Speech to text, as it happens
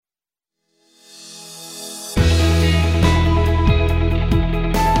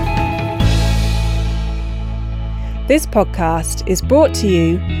This podcast is brought to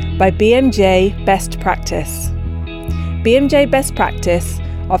you by BMJ Best Practice. BMJ Best Practice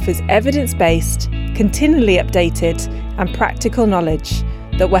offers evidence-based, continually updated and practical knowledge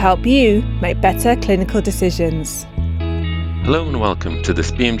that will help you make better clinical decisions. Hello and welcome to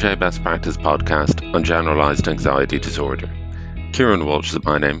this BMJ Best Practice podcast on generalised anxiety disorder. Kieran Walsh is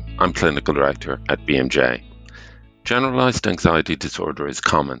my name. I'm Clinical Director at BMJ. Generalised anxiety disorder is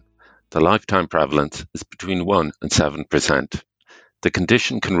common. The lifetime prevalence is between 1 and 7%. The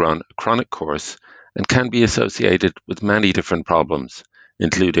condition can run a chronic course and can be associated with many different problems,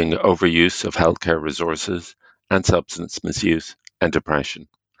 including overuse of healthcare resources and substance misuse and depression.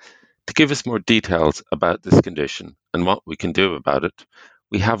 To give us more details about this condition and what we can do about it,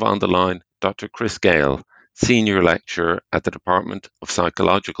 we have on the line Dr. Chris Gale, Senior Lecturer at the Department of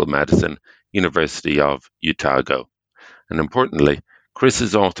Psychological Medicine, University of Otago. And importantly, Chris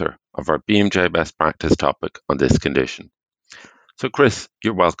is author of our BMJ Best Practice topic on this condition. So Chris,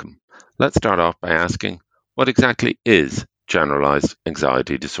 you're welcome. Let's start off by asking, what exactly is generalized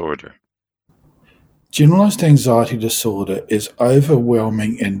anxiety disorder? Generalized anxiety disorder is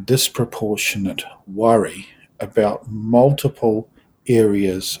overwhelming and disproportionate worry about multiple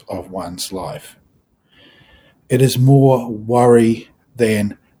areas of one's life. It is more worry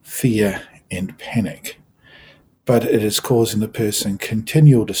than fear and panic, but it is causing the person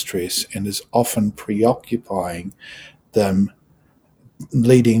continual distress and is often preoccupying them,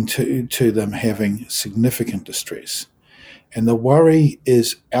 leading to them having significant distress. And the worry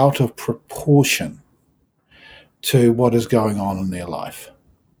is out of proportion to what is going on in their life.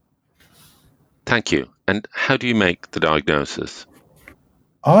 Thank you. And how do you make the diagnosis?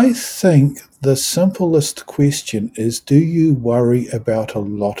 I think the simplest question is, do you worry about a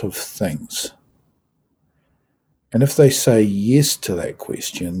lot of things? And if they say yes to that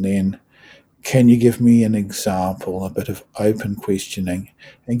question, then can you give me an example, a bit of open questioning,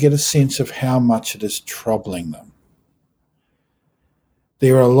 and get a sense of how much it is troubling them?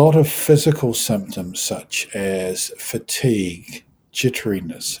 There are a lot of physical symptoms such as fatigue,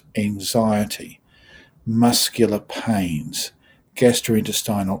 jitteriness, anxiety, muscular pains,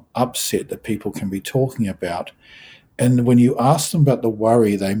 gastrointestinal upset that people can be talking about. And when you ask them about the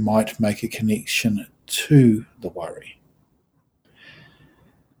worry, they might make a connection to the worry.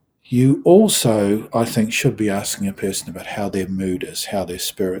 You also, I think, should be asking a person about how their mood is, how their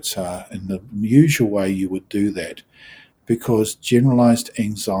spirits are, in the usual way you would do that, because generalized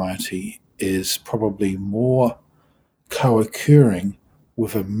anxiety is probably more co-occurring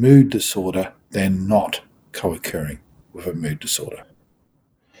with a mood disorder than not co-occurring with a mood disorder.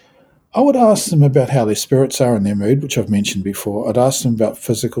 I would ask them about how their spirits are and their mood, which I've mentioned before. I'd ask them about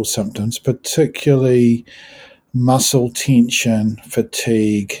physical symptoms, particularly muscle tension,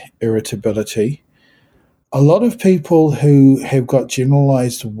 fatigue, irritability. A lot of people who have got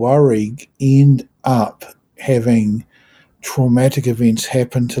generalized worry end up having traumatic events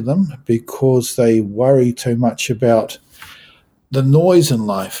happen to them because they worry too much about the noise in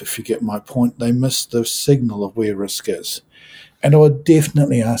life, if you get my point. They miss the signal of where risk is. And I would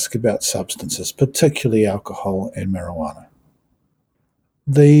definitely ask about substances, particularly alcohol and marijuana.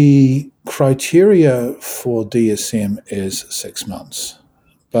 The criteria for DSM is 6 months,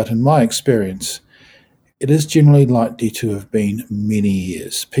 but in my experience, it is generally likely to have been many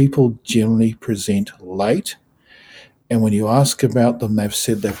years. People generally present late, and when you ask about them, they've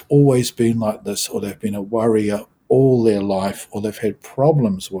said they've always been like this, or they've been a worrier all their life, or they've had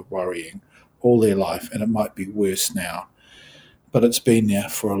problems with worrying all their life, and it might be worse now. But it's been there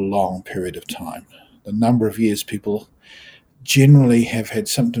for a long period of time. The number of years people generally have had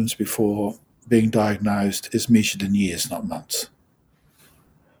symptoms before being diagnosed is measured in years, not months.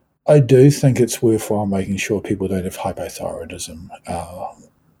 I do think it's worthwhile making sure people don't have hypothyroidism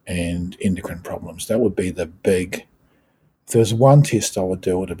and endocrine problems. That would be the big. If there's one test I would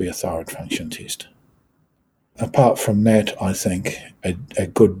do, it would be a thyroid function test. Apart from that, I think a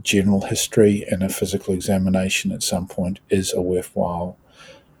good general history and a physical examination at some point is a worthwhile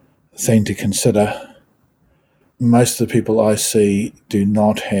thing to consider. Most of the people I see do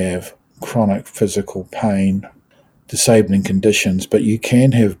not have chronic physical pain, disabling conditions, but you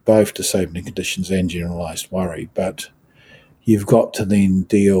can have both disabling conditions and generalized worry, but you've got to then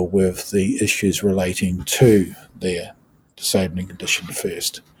deal with the issues relating to their disabling condition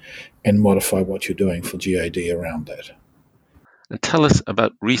first and modify what you're doing for GAD around that. And tell us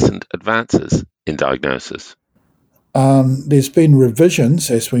about recent advances in diagnosis. There's been revisions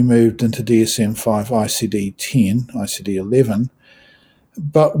as we moved into DSM-5, ICD-10, ICD-11,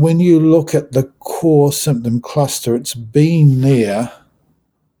 but when you look at the core symptom cluster, it's been there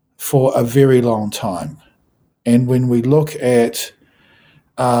for a very long time. And when we look at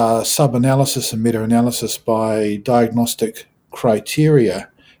sub-analysis and meta-analysis by diagnostic criteria,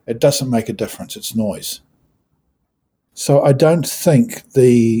 it doesn't make a difference. It's noise. So I don't think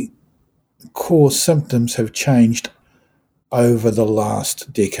the core symptoms have changed over the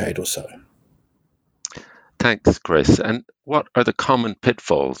last decade or so. Thanks, Chris. And what are the common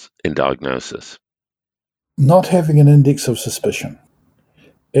pitfalls in diagnosis? Not having an index of suspicion.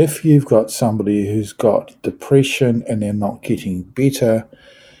 If you've got somebody who's got depression and they're not getting better,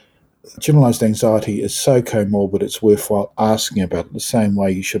 generalized anxiety is so comorbid it's worthwhile asking about it the same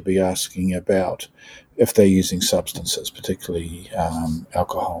way you should be asking about if they're using substances, particularly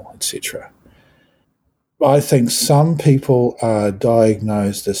alcohol, etc. I think some people are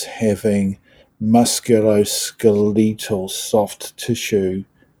diagnosed as having musculoskeletal soft tissue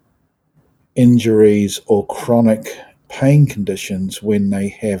injuries or chronic pain conditions when they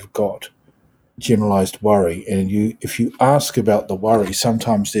have got generalized worry. And if you ask about the worry,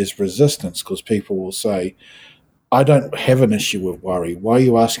 sometimes there's resistance because people will say, I don't have an issue with worry. Why are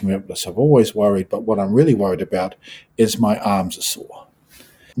you asking me about this? I've always worried, but what I'm really worried about is my arms are sore.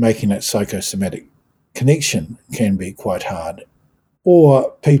 Making that psychosomatic connection can be quite hard.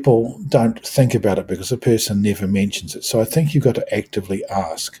 Or people don't think about it because the person never mentions it. So I think you've got to actively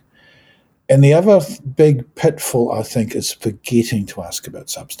ask. And the other big pitfall, I think, is forgetting to ask about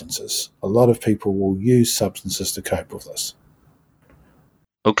substances. A lot of people will use substances to cope with this.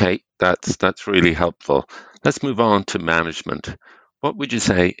 Okay, that's really helpful. Let's move on to management. What would you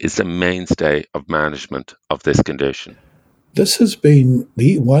say is the mainstay of management of this condition? This has been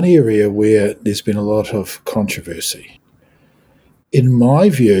the one area where there's been a lot of controversy. In my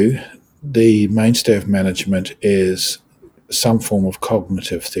view, the mainstay of management is some form of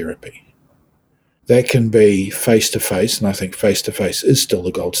cognitive therapy. That can be face-to-face, and I think face-to-face is still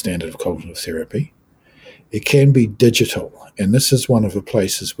the gold standard of cognitive therapy. It can be digital, and this is one of the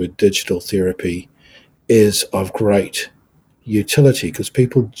places where digital therapy is of great utility because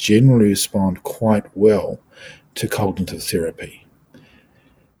people generally respond quite well to cognitive therapy.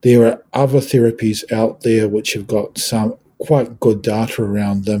 There are other therapies out there which have got some quite good data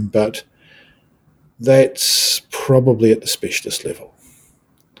around them, but that's probably at the specialist level.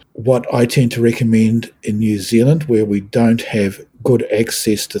 What I tend to recommend in New Zealand, where we don't have good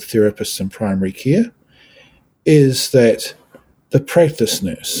access to therapists in primary care, is that the practice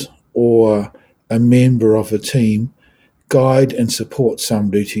nurse or a member of a team guide and support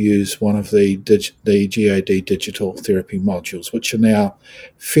somebody to use one of the GAD digital therapy modules, which are now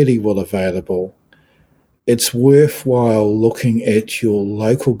fairly well available. It's worthwhile looking at your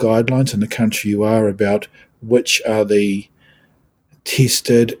local guidelines in the country you are about which are the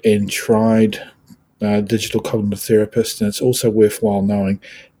tested and tried digital cognitive therapists, and it's also worthwhile knowing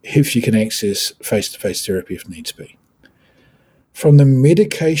if you can access face-to-face therapy if needs be. From the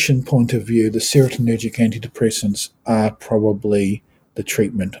medication point of view, the serotonergic antidepressants are probably the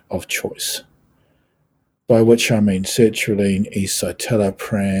treatment of choice, by which I mean sertraline,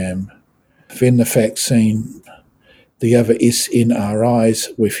 escitalopram, venlafaxine. The other SNRIs,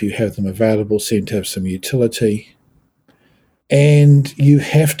 if you have them available, seem to have some utility. And you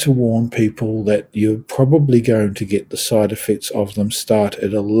have to warn people that you're probably going to get the side effects of them start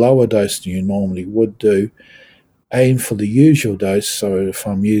at a lower dose than you normally would do. Aim for the usual dose. So if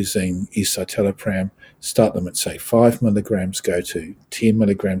I'm using escitalopram, start them at, say, 5 milligrams, go to 10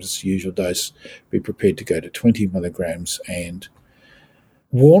 milligrams as the usual dose. Be prepared to go to 20 milligrams and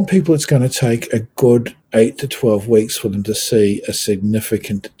warn people it's going to take a good 8 to 12 weeks for them to see a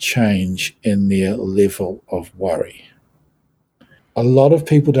significant change in their level of worry. A lot of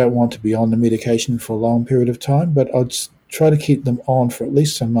people don't want to be on the medication for a long period of time, but I'd try to keep them on for at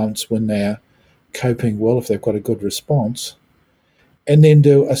least some months when they're coping well, if they've got a good response, and then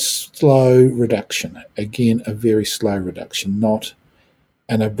do a slow reduction. Again, a very slow reduction, not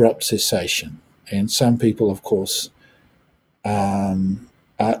an abrupt cessation. And some people, of course, are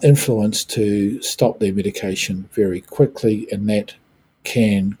influenced to stop their medication very quickly, and that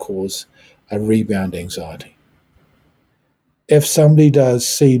can cause a rebound anxiety. If somebody does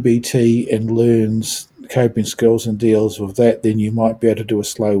CBT and learns coping skills and deals with that, then you might be able to do a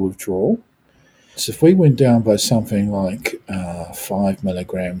slow withdrawal. So if we went down by something like 5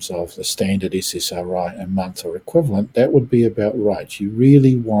 milligrams of the standard SSRI a month or equivalent, that would be about right. You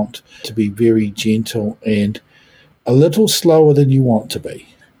really want to be very gentle and a little slower than you want to be.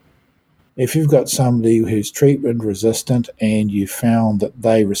 If you've got somebody who's treatment resistant and you found that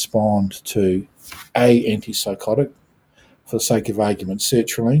they respond to antipsychotic, for the sake of argument,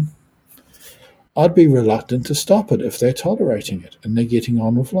 sertraline, I'd be reluctant to stop it if they're tolerating it and they're getting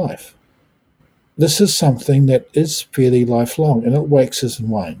on with life. This is something that is fairly lifelong, and it waxes and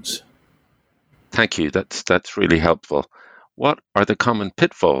wanes. Thank you. That's really helpful. What are the common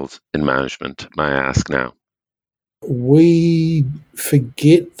pitfalls in management, may I ask now? We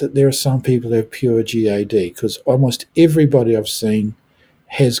forget that there are some people who have pure GAD, because almost everybody I've seen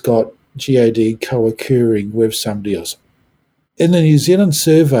has got GAD co-occurring with somebody else. In the New Zealand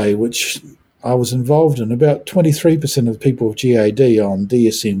survey, which I was involved in, about 23% of the people with GAD on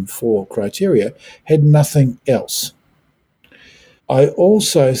DSM-4 criteria had nothing else. I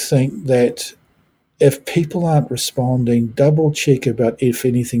also think that if people aren't responding, double check about if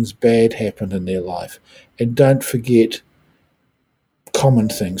anything's bad happened in their life. And don't forget common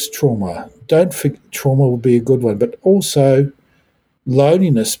things, trauma. Trauma will be a good one, but also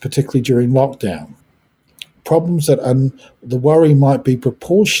loneliness, particularly during lockdown. Problems that the worry might be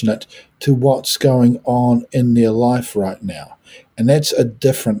proportionate to what's going on in their life right now. And that's a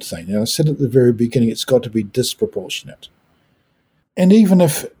different thing. Now, I said at the very beginning, it's got to be disproportionate. And even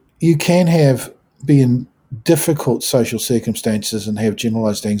if you can be in difficult social circumstances and have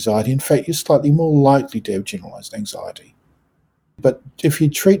generalized anxiety, in fact, you're slightly more likely to have generalized anxiety. But if you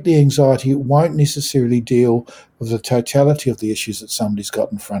treat the anxiety, it won't necessarily deal with the totality of the issues that somebody's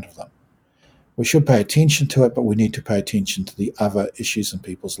got in front of them. We should pay attention to it, but we need to pay attention to the other issues in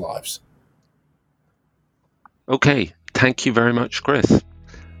people's lives. Okay, thank you very much, Chris.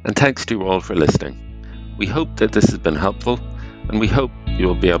 And thanks to you all for listening. We hope that this has been helpful, and we hope you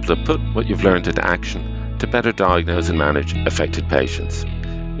will be able to put what you've learned into action to better diagnose and manage affected patients.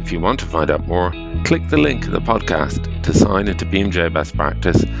 If you want to find out more, click the link in the podcast to sign into BMJ Best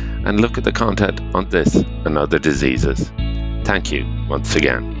Practice and look at the content on this and other diseases. Thank you once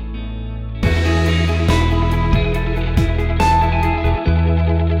again.